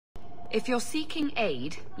If you're seeking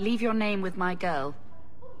aid, leave your name with my girl.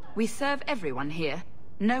 We serve everyone here.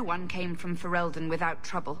 No one came from Ferelden without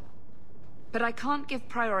trouble. But I can't give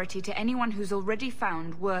priority to anyone who's already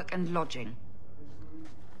found work and lodging.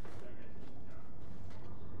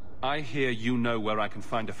 I hear you know where I can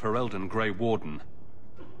find a Ferelden Grey Warden.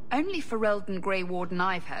 Only Ferelden Grey Warden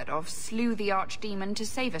I've heard of slew the Archdemon to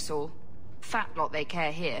save us all. Fat lot they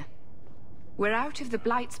care here. We're out of the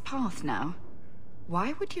Blight's path now.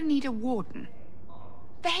 Why would you need a warden?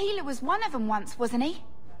 The healer was one of them once, wasn't he?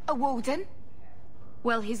 A warden?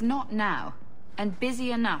 Well, he's not now, and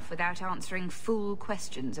busy enough without answering fool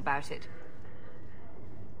questions about it.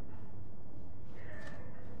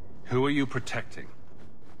 Who are you protecting?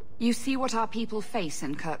 You see what our people face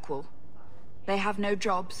in Kirkwall. They have no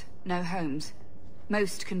jobs, no homes.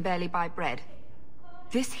 Most can barely buy bread.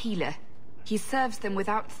 This healer, he serves them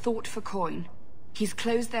without thought for coin. He's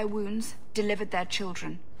closed their wounds, delivered their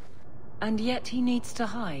children. And yet he needs to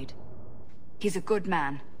hide. He's a good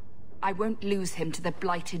man. I won't lose him to the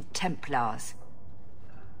blighted Templars.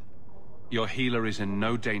 Your healer is in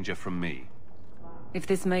no danger from me. If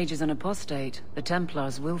this mage is an apostate, the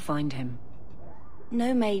Templars will find him.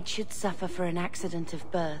 No mage should suffer for an accident of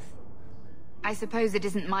birth. I suppose it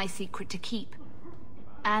isn't my secret to keep.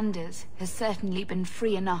 Anders has certainly been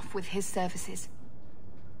free enough with his services.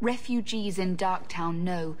 Refugees in Darktown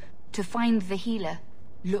know, to find the healer,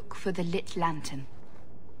 look for the lit lantern.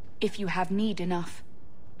 If you have need enough,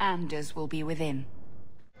 Anders will be within.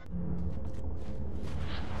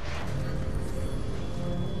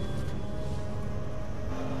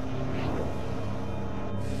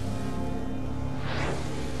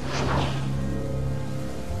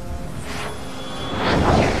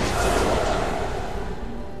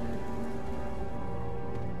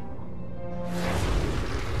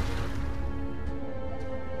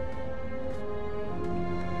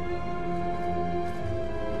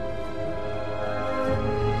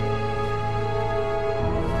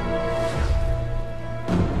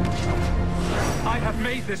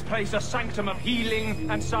 This place a sanctum of healing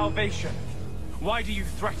and salvation. Why do you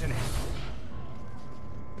threaten it?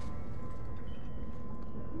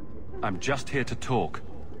 I'm just here to talk.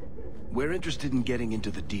 We're interested in getting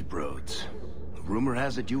into the deep roads. Rumor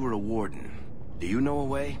has it you were a warden. Do you know a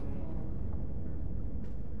way?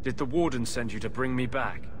 Did the warden send you to bring me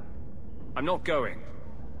back? I'm not going.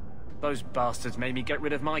 Those bastards made me get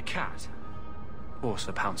rid of my cat. Poor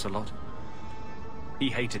Sir Pouncelot. He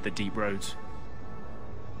hated the deep roads.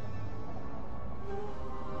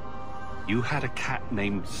 You had a cat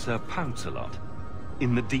named Sir Pouncelot?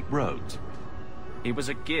 In the deep roads? He was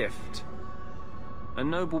a gift. A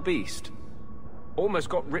noble beast. Almost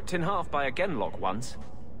got ripped in half by a Genlock once.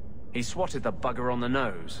 He swatted the bugger on the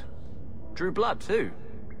nose. Drew blood, too.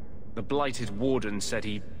 The blighted warden said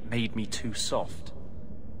he made me too soft.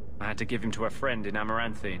 I had to give him to a friend in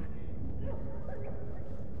Amaranthine.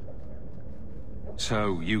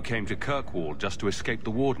 So, you came to Kirkwall just to escape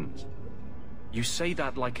the wardens? You say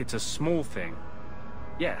that like it's a small thing.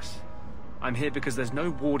 Yes. I'm here because there's no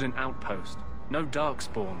warden outpost, no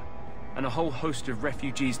darkspawn, and a whole host of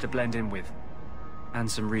refugees to blend in with. And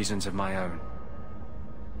some reasons of my own.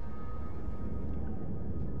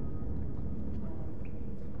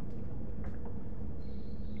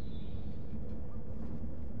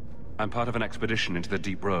 I'm part of an expedition into the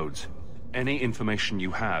deep roads. Any information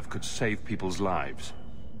you have could save people's lives.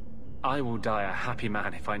 I will die a happy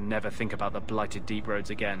man if I never think about the blighted deep roads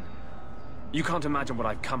again. You can't imagine what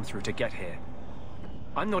I've come through to get here.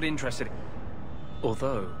 I'm not interested...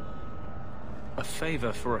 Although... a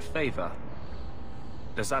favor for a favor.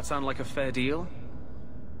 Does that sound like a fair deal?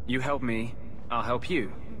 You help me, I'll help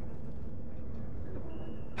you.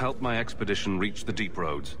 Help my expedition reach the deep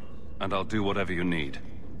roads, and I'll do whatever you need.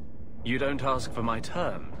 You don't ask for my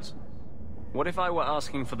terms? What if I were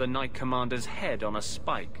asking for the Knight Commander's head on a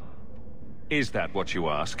spike? Is that what you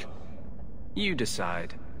ask? You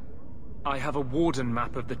decide. I have a warden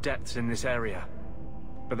map of the depths in this area.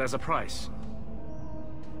 But there's a price.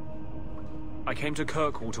 I came to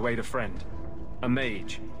Kirkwall to aid a friend. A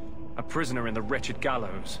mage. A prisoner in the wretched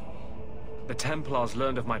gallows. The Templars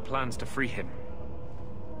learned of my plans to free him.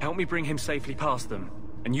 Help me bring him safely past them,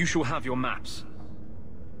 and you shall have your maps.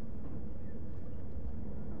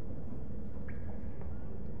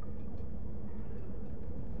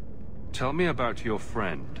 Tell me about your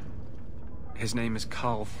friend. His name is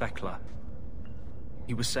Carl Thekla.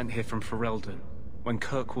 He was sent here from Ferelden, when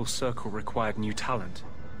Kirkwall Circle required new talent.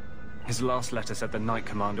 His last letter said the Knight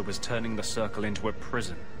Commander was turning the Circle into a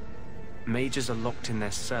prison. Mages are locked in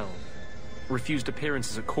their cell, refused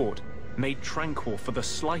appearances at court, made tranquil for the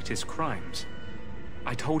slightest crimes.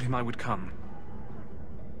 I told him I would come.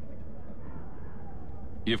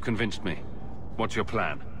 You've convinced me. What's your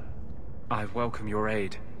plan? I welcome your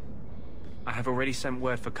aid. I have already sent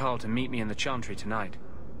word for Carl to meet me in the Chantry tonight.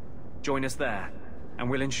 Join us there, and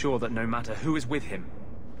we'll ensure that no matter who is with him,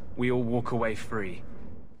 we all walk away free.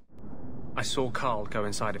 I saw Carl go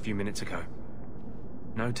inside a few minutes ago.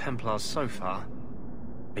 No Templars so far.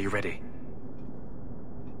 Are you ready?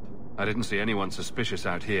 I didn't see anyone suspicious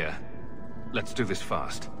out here. Let's do this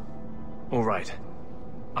fast. All right.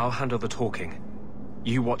 I'll handle the talking.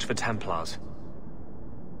 You watch for Templars.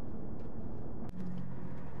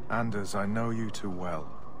 Anders, I know you too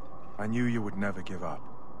well. I knew you would never give up.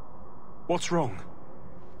 What's wrong?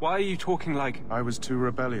 Why are you talking like... I was too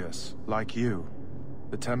rebellious, like you.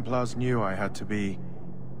 The Templars knew I had to be...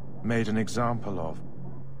 made an example of.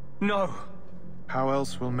 No! How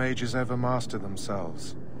else will mages ever master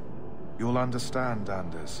themselves? You'll understand,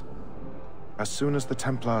 Anders. As soon as the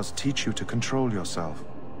Templars teach you to control yourself.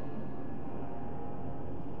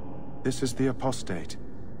 This is the apostate.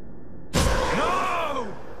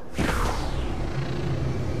 No!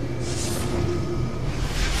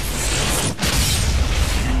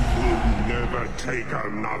 Never take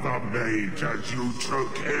another mage as you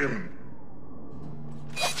took him.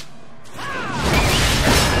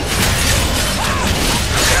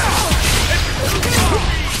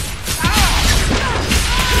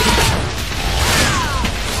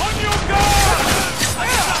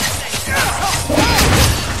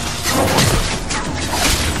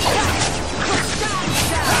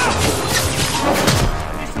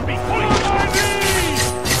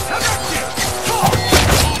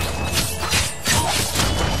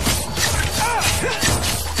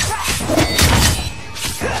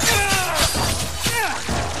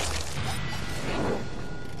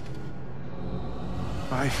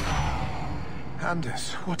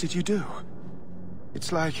 Anders, what did you do?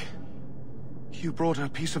 It's like... you brought a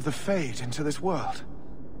piece of the Fade into this world.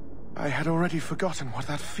 I had already forgotten what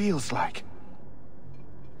that feels like.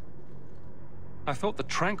 I thought the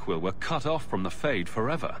Tranquil were cut off from the Fade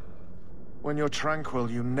forever. When you're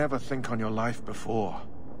tranquil, you never think on your life before.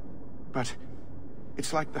 But...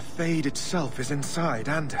 it's like the Fade itself is inside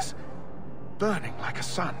Anders. Burning like a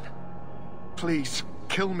sun. Please,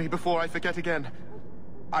 kill me before I forget again.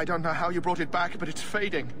 I don't know how you brought it back, but it's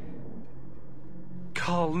fading.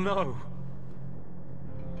 Carl, no.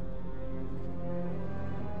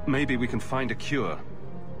 Maybe we can find a cure.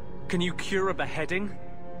 Can you cure a beheading?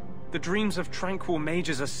 The dreams of tranquil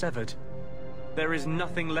mages are severed. There is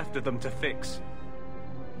nothing left of them to fix.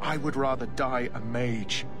 I would rather die a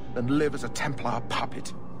mage than live as a Templar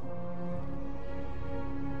puppet.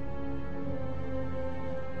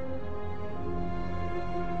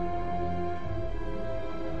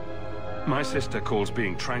 My sister calls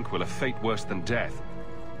being tranquil a fate worse than death.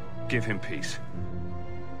 Give him peace.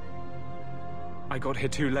 I got here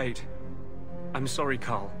too late. I'm sorry,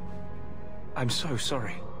 Carl. I'm so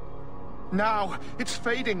sorry. Now! It's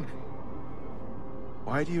fading!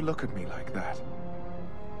 Why do you look at me like that?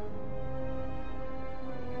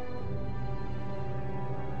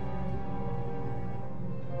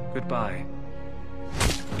 Goodbye.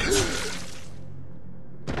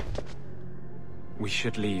 We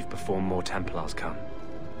should leave before more Templars come.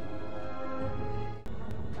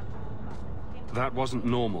 That wasn't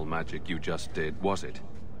normal magic you just did, was it?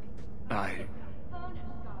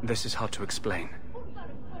 This is hard to explain.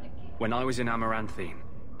 When I was in Amaranthine,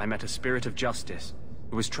 I met a spirit of justice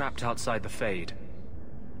who was trapped outside the Fade.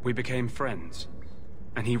 We became friends,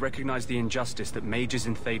 and he recognized the injustice that mages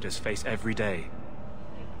in Thedas face every day.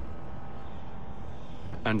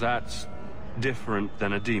 And that's different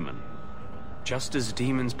than a demon? Just as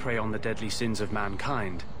demons prey on the deadly sins of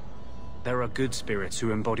mankind, there are good spirits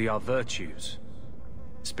who embody our virtues.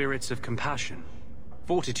 Spirits of compassion,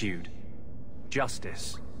 fortitude,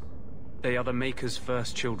 justice. They are the Maker's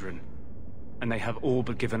first children, and they have all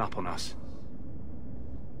but given up on us.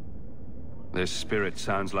 This spirit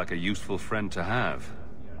sounds like a useful friend to have.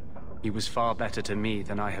 He was far better to me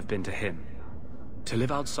than I have been to him. To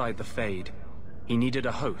live outside the Fade, he needed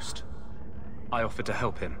a host. I offered to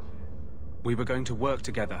help him. We were going to work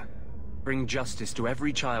together, bring justice to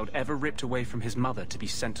every child ever ripped away from his mother to be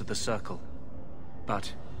sent to the Circle.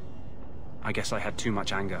 But I guess I had too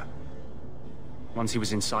much anger. Once he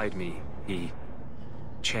was inside me, he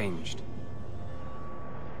changed.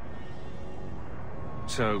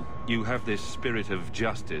 So, you have this spirit of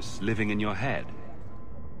justice living in your head?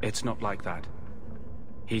 It's not like that.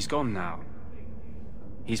 He's gone now.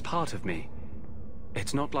 He's part of me.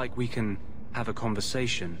 It's not like we can have a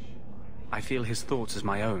conversation. I feel his thoughts as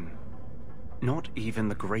my own. Not even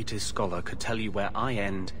the greatest scholar could tell you where I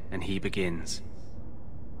end and he begins.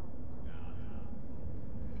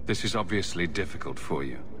 This is obviously difficult for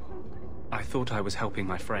you. I thought I was helping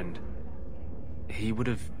my friend. He would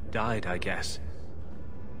have died, I guess.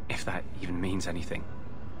 If that even means anything.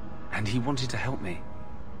 And he wanted to help me.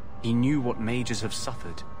 He knew what mages have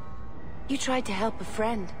suffered. You tried to help a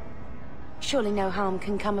friend. Surely no harm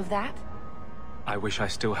can come of that? I wish I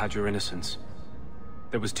still had your innocence.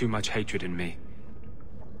 There was too much hatred in me.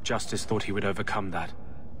 Justice thought he would overcome that.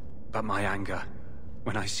 But my anger,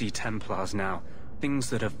 when I see Templars now, things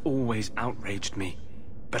that have always outraged me,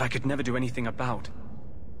 but I could never do anything about,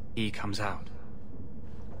 he comes out.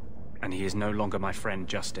 And he is no longer my friend,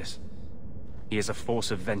 Justice. He is a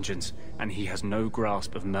force of vengeance, and he has no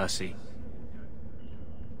grasp of mercy.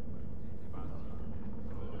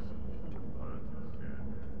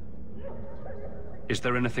 Is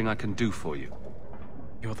there anything I can do for you?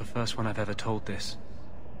 You're the first one I've ever told this.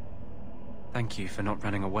 Thank you for not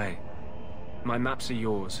running away. My maps are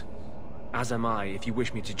yours, as am I if you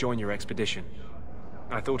wish me to join your expedition.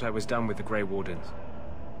 I thought I was done with the Grey Wardens.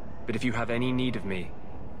 But if you have any need of me,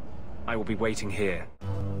 I will be waiting here.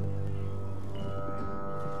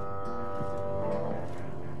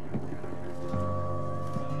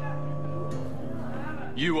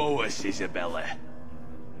 You owe us, Isabela.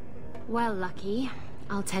 Well, Lucky,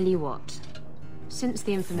 I'll tell you what. Since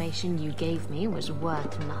the information you gave me was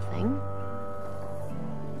worth nothing,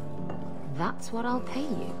 that's what I'll pay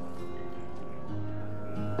you.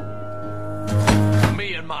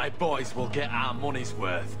 Me and my boys will get our money's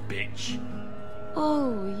worth, bitch.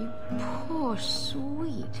 Oh, you poor,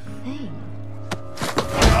 sweet thing.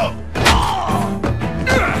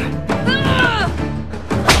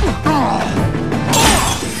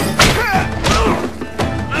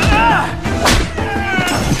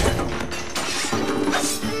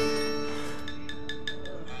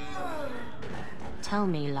 Tell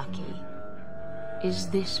me, Lucky, is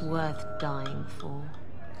this worth dying for?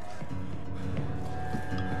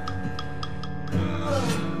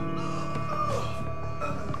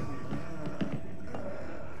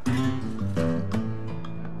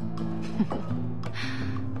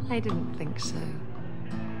 I didn't think so.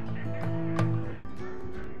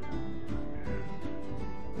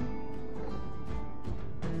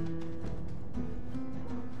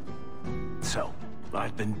 So,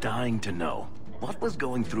 I've been dying to know. What was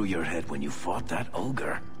going through your head when you fought that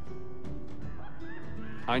ogre?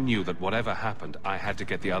 I knew that whatever happened, I had to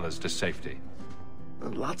get the others to safety.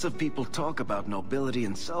 Lots of people talk about nobility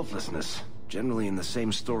and selflessness, generally in the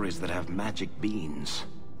same stories that have magic beans.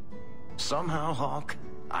 Somehow, Hawk,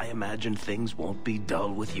 I imagine things won't be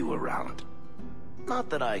dull with you around. Not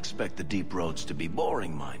that I expect the deep roads to be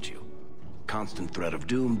boring, mind you. Constant threat of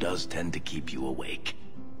doom does tend to keep you awake.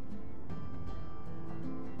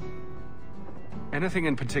 Anything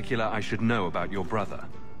in particular I should know about your brother?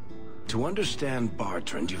 To understand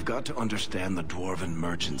Bartrand, you've got to understand the Dwarven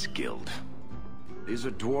Merchants Guild. These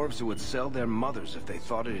are dwarves who would sell their mothers if they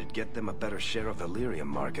thought it'd get them a better share of the lyrium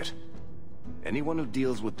market. Anyone who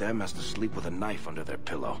deals with them has to sleep with a knife under their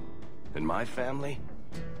pillow. In my family,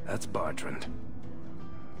 that's Bartrand.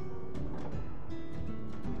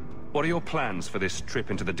 What are your plans for this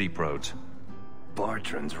trip into the deep roads?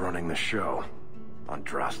 Bartrand's running the show.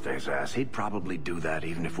 Andraste's ass, he'd probably do that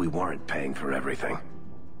even if we weren't paying for everything.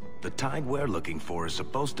 The tide we're looking for is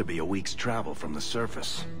supposed to be a week's travel from the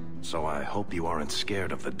surface, so I hope you aren't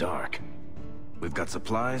scared of the dark. We've got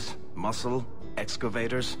supplies, muscle,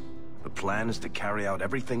 excavators. The plan is to carry out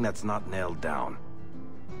everything that's not nailed down.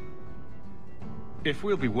 If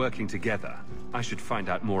we'll be working together, I should find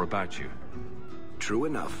out more about you. True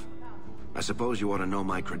enough. I suppose you want to know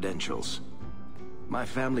my credentials. My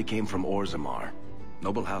family came from Orzammar,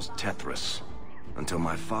 Noble House Tethras, until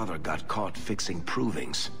my father got caught fixing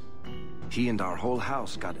provings. He and our whole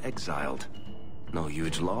house got exiled. No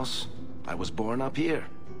huge loss. I was born up here.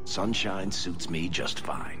 Sunshine suits me just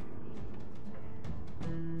fine.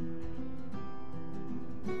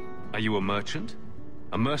 Are you a merchant?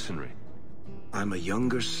 A mercenary? I'm a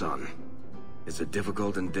younger son. It's a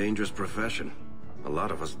difficult and dangerous profession. A lot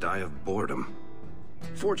of us die of boredom.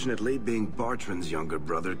 Fortunately, being Bartrand's younger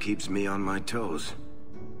brother keeps me on my toes.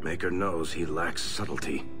 Maker knows he lacks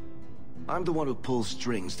subtlety. I'm the one who pulls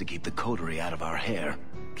strings to keep the coterie out of our hair.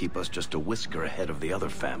 Keep us just a whisker ahead of the other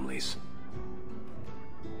families.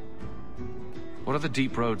 What are the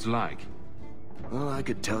deep roads like? Well, I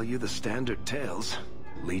could tell you the standard tales.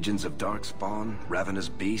 Legions of darkspawn, ravenous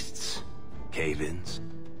beasts, cave-ins.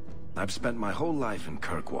 I've spent my whole life in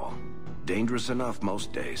Kirkwall. Dangerous enough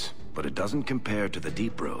most days, but it doesn't compare to the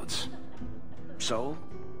deep roads. So,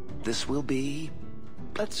 This will be...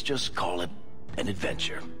 let's just call it an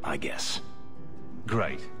adventure, I guess.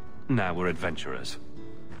 Great. Now we're adventurers.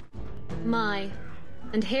 My.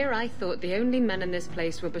 And here I thought the only men in this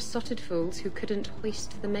place were besotted fools who couldn't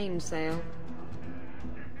hoist the mainsail.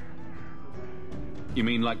 You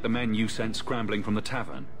mean like the men you sent scrambling from the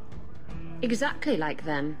tavern? Exactly like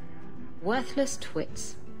them. Worthless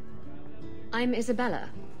twits. I'm Isabela.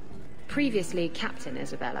 Previously Captain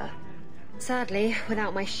Isabela. Sadly,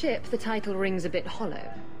 without my ship, the title rings a bit hollow.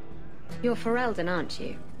 You're Ferelden, aren't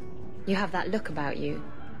you? You have that look about you.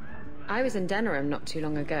 I was in Denerim not too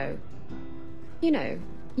long ago. You know,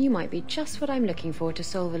 you might be just what I'm looking for to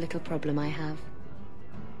solve a little problem I have.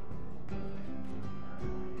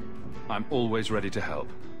 I'm always ready to help.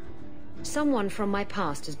 Someone from my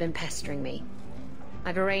past has been pestering me.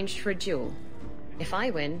 I've arranged for a duel. If I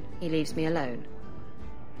win, he leaves me alone.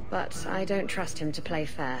 But I don't trust him to play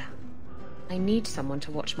fair. I need someone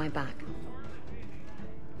to watch my back.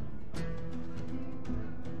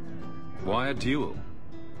 Why a duel?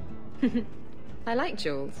 I like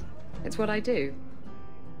duels. It's what I do.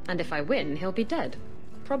 And if I win, he'll be dead.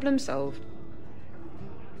 Problem solved.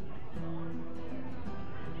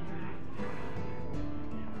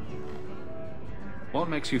 What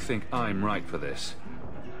makes you think I'm right for this?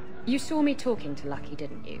 You saw me talking to Lucky,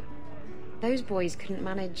 didn't you? Those boys couldn't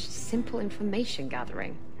manage simple information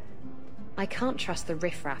gathering. I can't trust the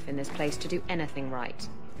riffraff in this place to do anything right.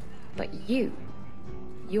 But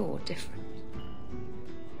you're different.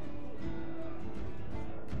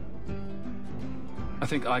 I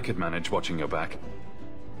think I could manage watching your back.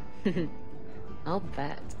 I'll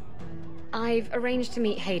bet. I've arranged to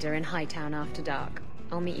meet Hader in Hightown after dark.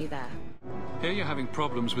 I'll meet you there. Hear you're having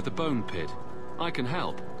problems with the bone pit. I can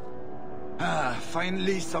help. Ah,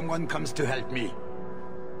 finally someone comes to help me.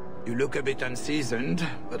 You look a bit unseasoned,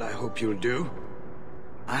 but I hope you'll do.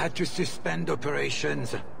 I had to suspend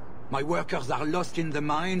operations. My workers are lost in the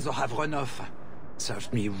mines or have run off.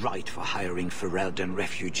 Served me right for hiring Ferelden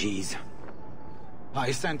refugees.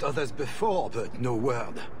 I sent others before, but no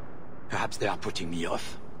word. Perhaps they are putting me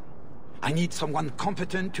off. I need someone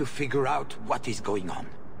competent to figure out what is going on.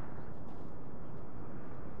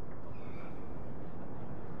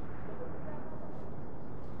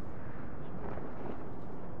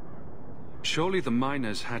 Surely the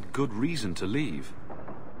miners had good reason to leave.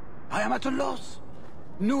 I am at a loss.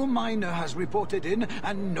 No miner has reported in,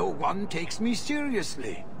 and no one takes me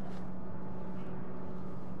seriously.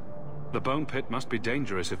 The bone pit must be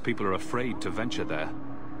dangerous if people are afraid to venture there.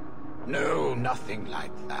 No, nothing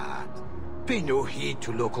like that. Pay no heed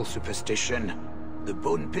to local superstition. The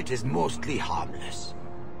bone pit is mostly harmless.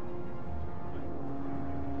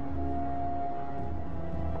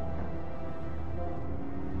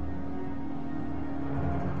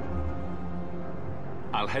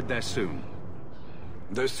 I'll head there soon.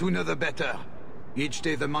 The sooner the better. Each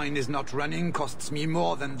day the mine is not running costs me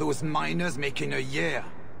more than those miners make in a year.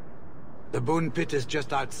 The bone pit is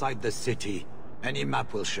just outside the city. Any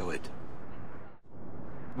map will show it.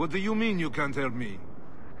 What do you mean you can't help me?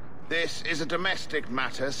 This is a domestic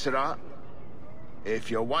matter, Sirrah.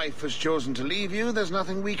 If your wife has chosen to leave you, there's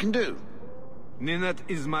nothing we can do. Ninette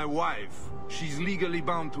is my wife. She's legally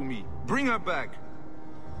bound to me. Bring her back.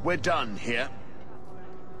 We're done here.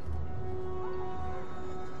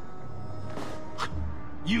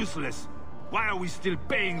 Useless. Why are we still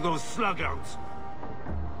paying those sluggards?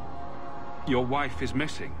 Your wife is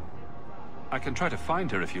missing. I can try to find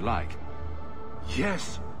her if you like.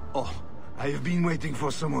 Yes. Oh, I have been waiting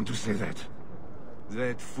for someone to say that.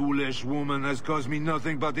 That foolish woman has caused me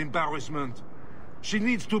nothing but embarrassment. She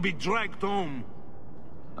needs to be dragged home.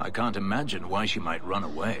 I can't imagine why she might run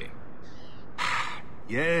away.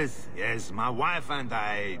 Yes, my wife and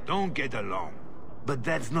I don't get along. But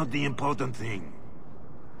that's not the important thing.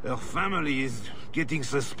 Her family is getting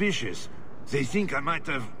suspicious. They think I might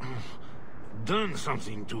have done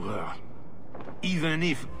something to her. Even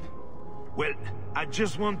if... well, I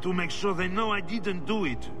just want to make sure they know I didn't do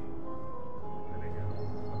it.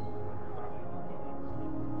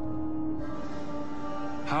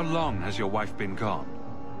 How long has your wife been gone?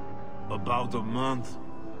 About a month.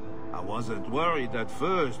 I wasn't worried at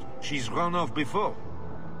first. She's run off before.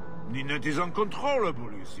 Ninette is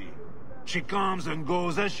uncontrollable, you see. She comes and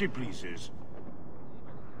goes as she pleases.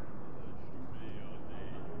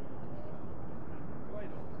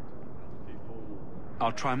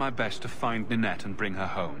 I'll try my best to find Ninette and bring her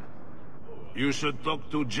home. You should talk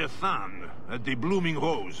to Jethan at the Blooming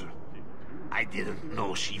Rose. I didn't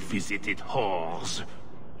know she visited whores.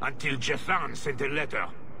 Until Jethan sent a letter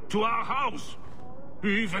to our house.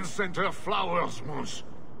 He even sent her flowers once.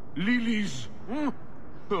 Lilies.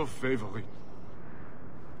 Her favorite.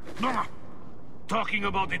 No! Talking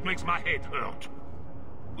about it makes my head hurt.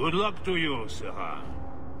 Good luck to you, Sarah.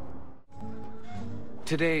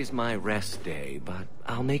 Today's my rest day, but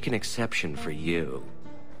I'll make an exception for you.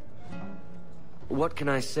 What can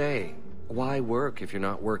I say? Why work if you're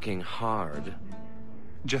not working hard?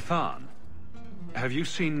 Jathan, have you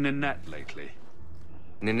seen Ninette lately?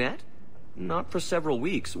 Ninette? Not for several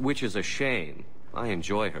weeks, which is a shame. I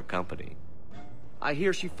enjoy her company. I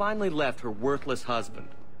hear she finally left her worthless husband.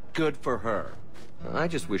 Good for her. I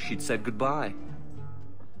just wish she'd said goodbye.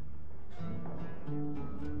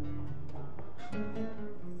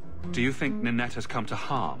 Do you think Ninette has come to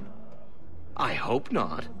harm? I hope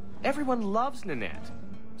not. Everyone loves Ninette.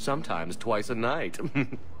 Sometimes twice a night.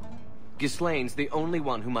 Ghislaine's the only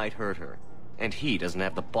one who might hurt her, and he doesn't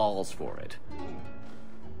have the balls for it.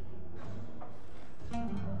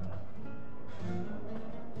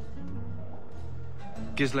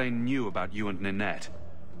 Ghislaine knew about you and Ninette.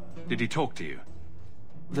 Did he talk to you?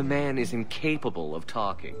 The man is incapable of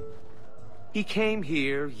talking. He came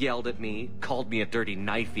here, yelled at me, called me a dirty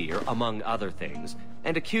knife-ear, among other things,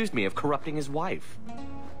 and accused me of corrupting his wife.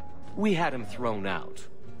 We had him thrown out.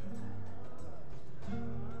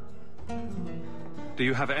 Do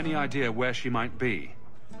you have any idea where she might be?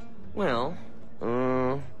 Well,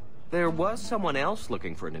 there was someone else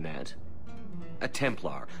looking for Ninette. A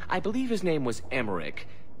Templar. I believe his name was Emmerich.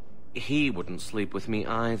 He wouldn't sleep with me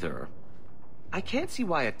either. I can't see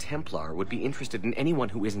why a Templar would be interested in anyone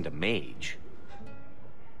who isn't a mage.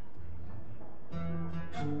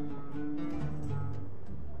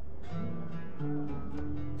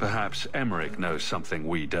 Perhaps Emmerich knows something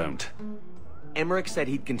we don't. Emmerich said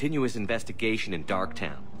he'd continue his investigation in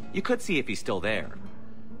Darktown. You could see if he's still there.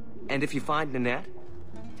 And if you find Ninette,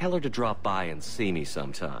 tell her to drop by and see me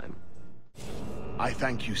sometime. I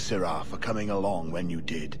thank you, Sirrah, for coming along when you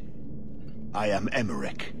did. I am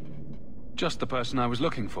Emmerich. Just the person I was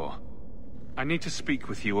looking for. I need to speak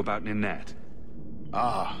with you about Ninette.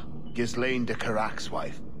 Ah, Ghislaine de Carac's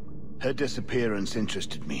wife. Her disappearance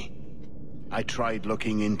interested me. I tried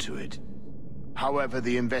looking into it. However,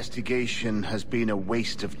 the investigation has been a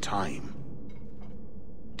waste of time.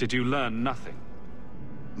 Did you learn nothing?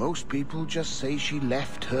 Most people just say she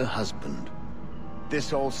left her husband.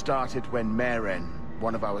 This all started when Meren,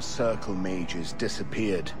 one of our circle mages,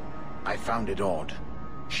 disappeared. I found it odd.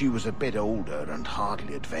 She was a bit older and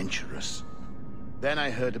hardly adventurous. Then I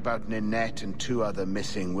heard about Ninette and 2 other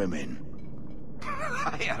missing women.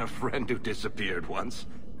 I had a friend who disappeared once.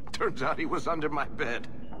 Turns out he was under my bed,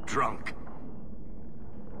 drunk.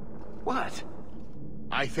 What?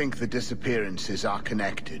 I think the disappearances are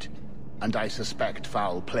connected, and I suspect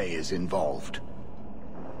foul play is involved.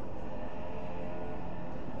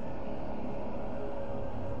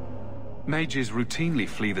 Mages routinely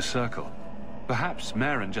flee the circle. Perhaps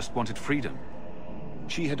Meren just wanted freedom.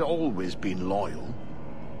 She had always been loyal.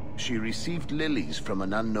 She received lilies from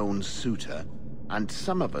an unknown suitor, and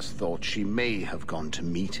some of us thought she may have gone to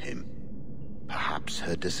meet him. Perhaps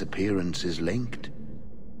her disappearance is linked.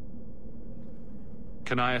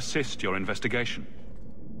 Can I assist your investigation?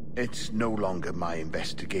 It's no longer my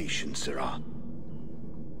investigation, Sirrah.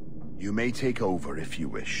 You may take over if you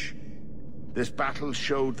wish. This battle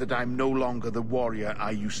showed that I'm no longer the warrior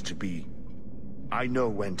I used to be. I know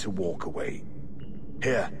when to walk away.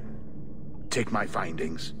 Here, take my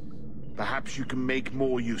findings. Perhaps you can make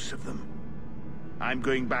more use of them. I'm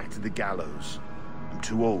going back to the gallows. I'm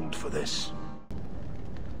too old for this.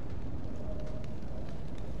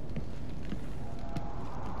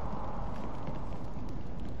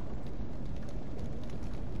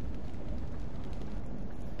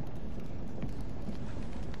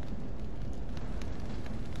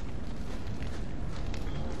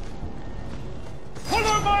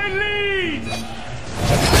 Follow my lead!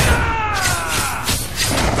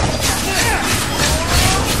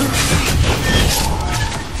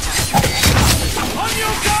 On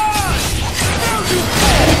your guard! Now you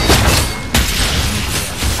fall!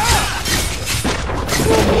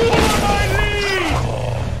 Follow my lead!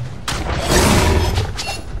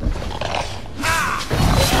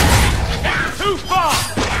 Too far!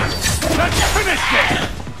 Let's finish it!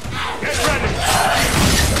 Get ready!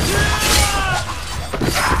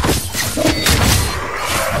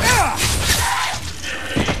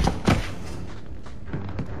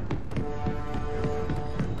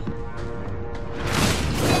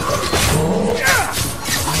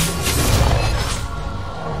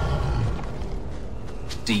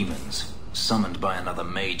 Demons. Summoned by another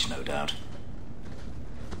mage, no doubt.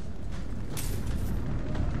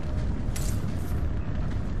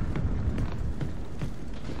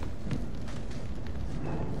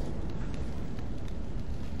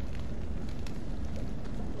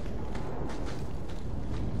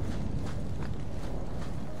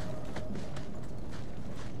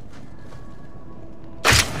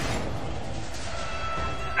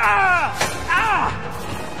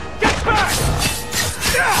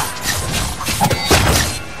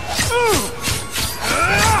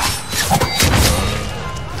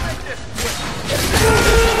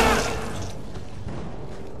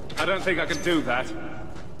 don't think I can do that.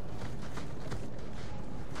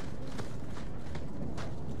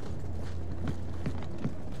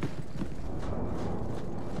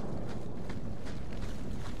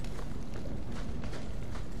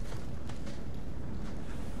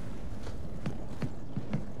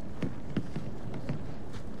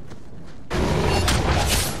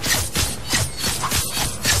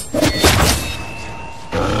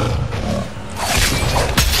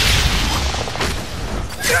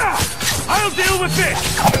 I'll deal with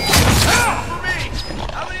this! For me!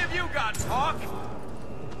 How many of you got, Hawk?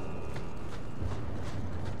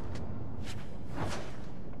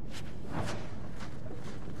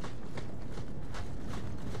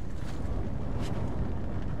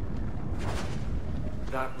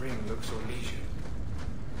 That ring looks Ornesian.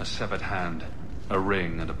 A severed hand, a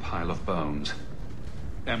ring, and a pile of bones.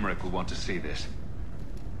 Emmerich will want to see this.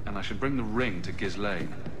 And I should bring the ring to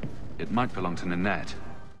Ghislaine. It might belong to Ninette.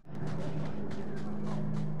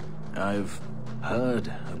 I've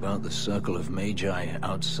heard about the Circle of Magi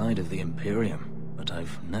outside of the Imperium, but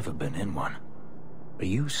I've never been in one. Are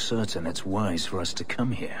you certain it's wise for us to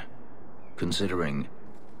come here, considering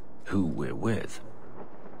who we're with?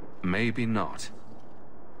 Maybe not.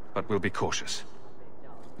 But we'll be cautious.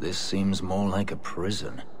 This seems more like a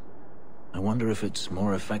prison. I wonder if it's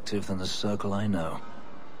more effective than the Circle I know.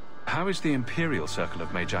 How is the Imperial Circle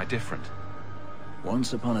of Magi different?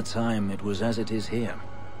 Once upon a time, it was as it is here.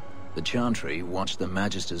 The Chantry watched the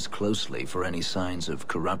Magisters closely for any signs of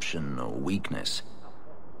corruption or weakness.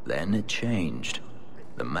 Then it changed.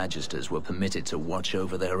 The Magisters were permitted to watch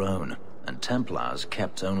over their own, and Templars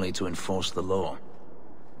kept only to enforce the law.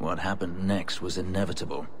 What happened next was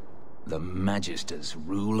inevitable. The Magisters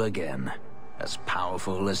rule again, as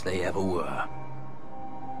powerful as they ever were.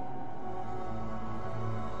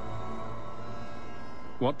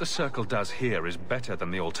 What the Circle does here is better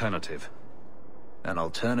than the alternative. An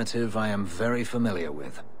alternative I am very familiar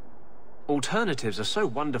with. Alternatives are so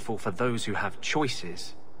wonderful for those who have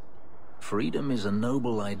choices. Freedom is a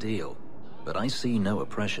noble ideal, but I see no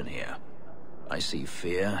oppression here. I see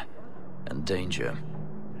fear and danger.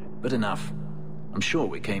 But enough. I'm sure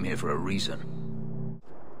we came here for a reason.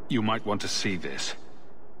 You might want to see this.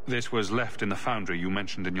 This was left in the foundry you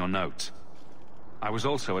mentioned in your notes. I was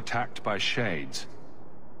also attacked by shades.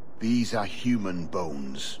 These are human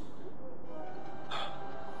bones.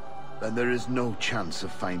 Then there is no chance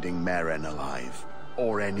of finding Meren alive,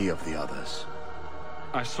 or any of the others.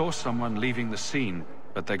 I saw someone leaving the scene,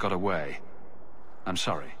 but they got away. I'm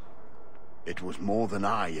sorry. It was more than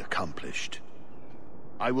I accomplished.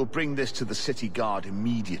 I will bring this to the city guard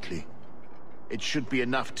immediately. It should be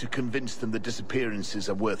enough to convince them the disappearances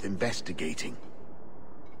are worth investigating.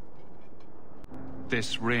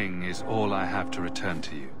 This ring is all I have to return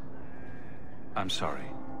to you. I'm sorry.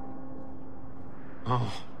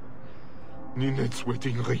 Oh. Ninette's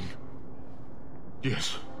wedding ring.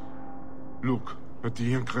 Yes. Look at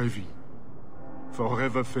the engraving.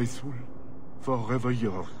 Forever faithful, forever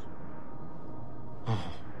yours.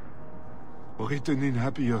 Oh. Written in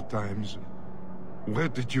happier times. Where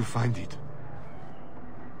did you find it?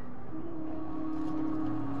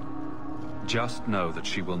 Just know that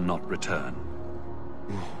she will not return.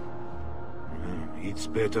 It's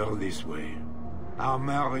better this way. Our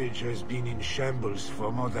marriage has been in shambles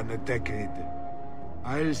for more than a decade.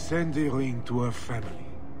 I'll send the ring to her family.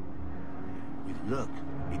 With luck,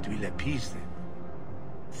 it will appease them.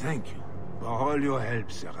 Thank you for all your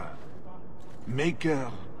help, Sarah. Make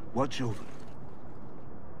her watch over.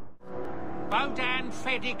 Bodan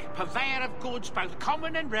Feddick, purveyor of goods both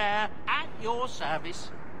common and rare, at your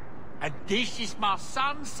service. And this is my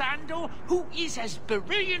son, Sandor, who is as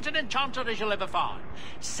brilliant an enchanter as you'll ever find.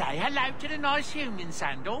 Say hello to the nice human,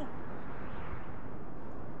 Sandor.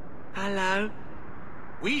 Hello.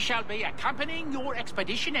 We shall be accompanying your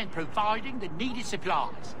expedition and providing the needed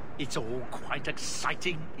supplies. It's all quite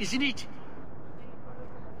exciting, isn't it?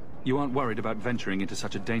 You aren't worried about venturing into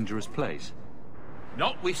such a dangerous place?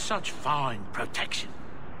 Not with such fine protection.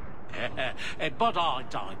 But I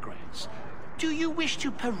digress. Do you wish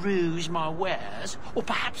to peruse my wares, or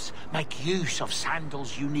perhaps make use of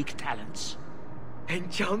Sandal's unique talents?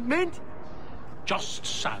 Enchantment? Just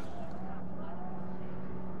so.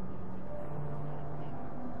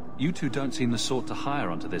 You two don't seem the sort to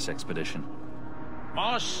hire onto this expedition.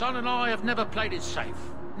 My son and I have never played it safe.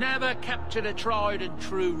 Never kept to the tried and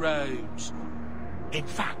true roads. In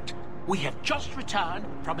fact, we have just returned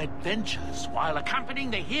from adventures while accompanying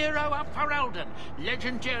the hero of Ferelden,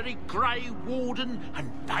 legendary Grey Warden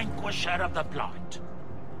and vanquisher of the Blight.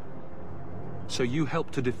 So you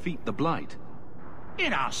helped to defeat the Blight?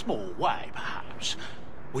 In a small way, perhaps.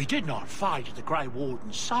 We did not fight at the Grey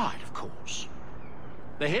Warden's side, of course.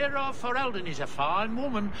 The hero of Ferelden is a fine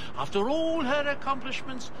woman. After all her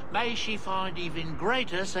accomplishments, may she find even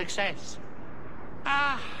greater success.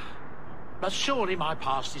 But surely my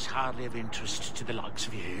past is hardly of interest to the likes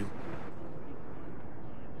of you.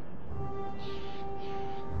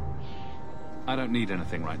 I don't need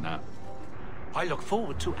anything right now. I look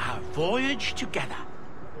forward to our voyage together.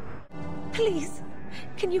 Please,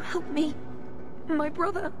 can you help me? My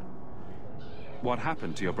brother. What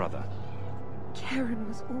happened to your brother? Karen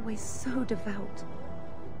was always so devout,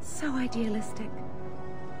 so idealistic.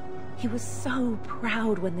 He was so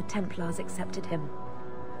proud when the Templars accepted him.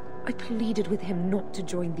 I pleaded with him not to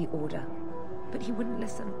join the Order, but he wouldn't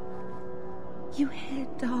listen. You hear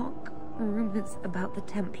dark rumors about the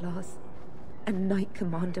Templars and Knight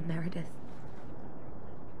Commander Meredith.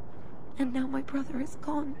 And now my brother is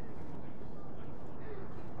gone.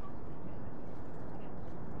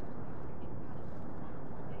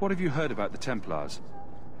 What have you heard about the Templars?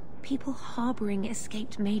 People harboring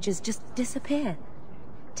escaped mages just disappear.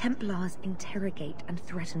 Templars interrogate and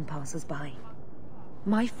threaten passers-by.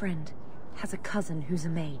 My friend has a cousin who's a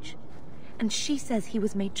mage, and she says he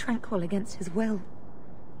was made tranquil against his will.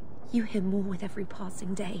 You hear more with every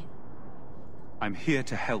passing day. I'm here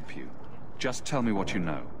to help you. Just tell me what you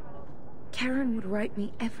know. Karen would write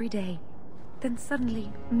me every day. Then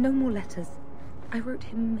suddenly, no more letters. I wrote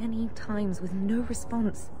him many times with no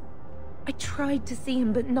response. I tried to see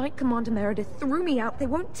him, but Knight Commander Meredith threw me out. They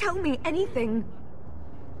won't tell me anything.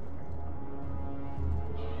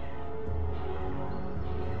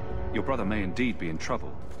 Your brother may indeed be in trouble.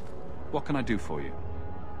 What can I do for you?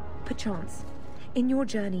 Perchance. In your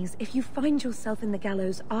journeys, if you find yourself in the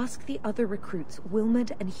gallows, ask the other recruits,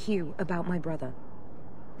 Wilmerd and Hugh, about my brother.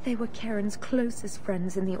 They were Karen's closest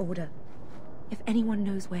friends in the Order. If anyone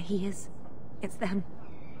knows where he is, it's them.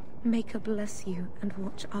 May God bless you and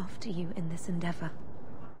watch after you in this endeavor.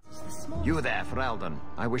 You there, Ferelden.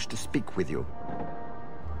 I wish to speak with you.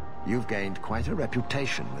 You've gained quite a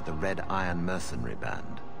reputation with the Red Iron Mercenary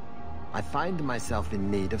Band. I find myself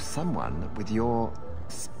in need of someone with your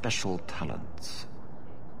special talents.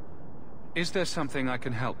 Is there something I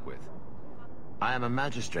can help with? I am a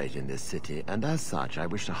magistrate in this city, and as such, I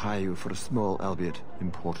wish to hire you for a small, albeit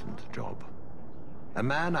important, job. A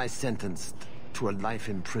man I sentenced to a life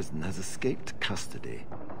in prison has escaped custody.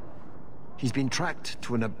 He's been tracked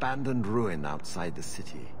to an abandoned ruin outside the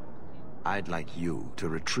city. I'd like you to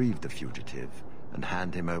retrieve the fugitive and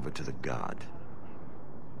hand him over to the guard.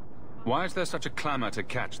 Why is there such a clamor to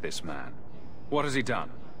catch this man? What has he done?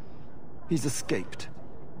 He's escaped.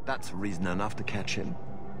 That's reason enough to catch him.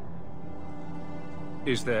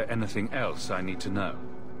 Is there anything else I need to know?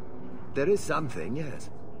 There is something, yes.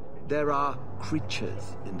 There are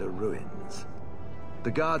creatures in the ruins. The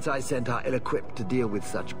guards I sent are ill-equipped to deal with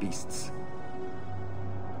such beasts.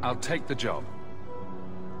 I'll take the job.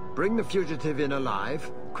 Bring the fugitive in alive,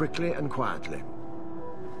 quickly and quietly.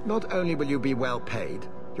 Not only will you be well paid,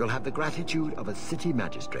 you'll have the gratitude of a city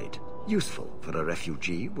magistrate. Useful for a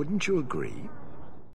refugee, wouldn't you agree?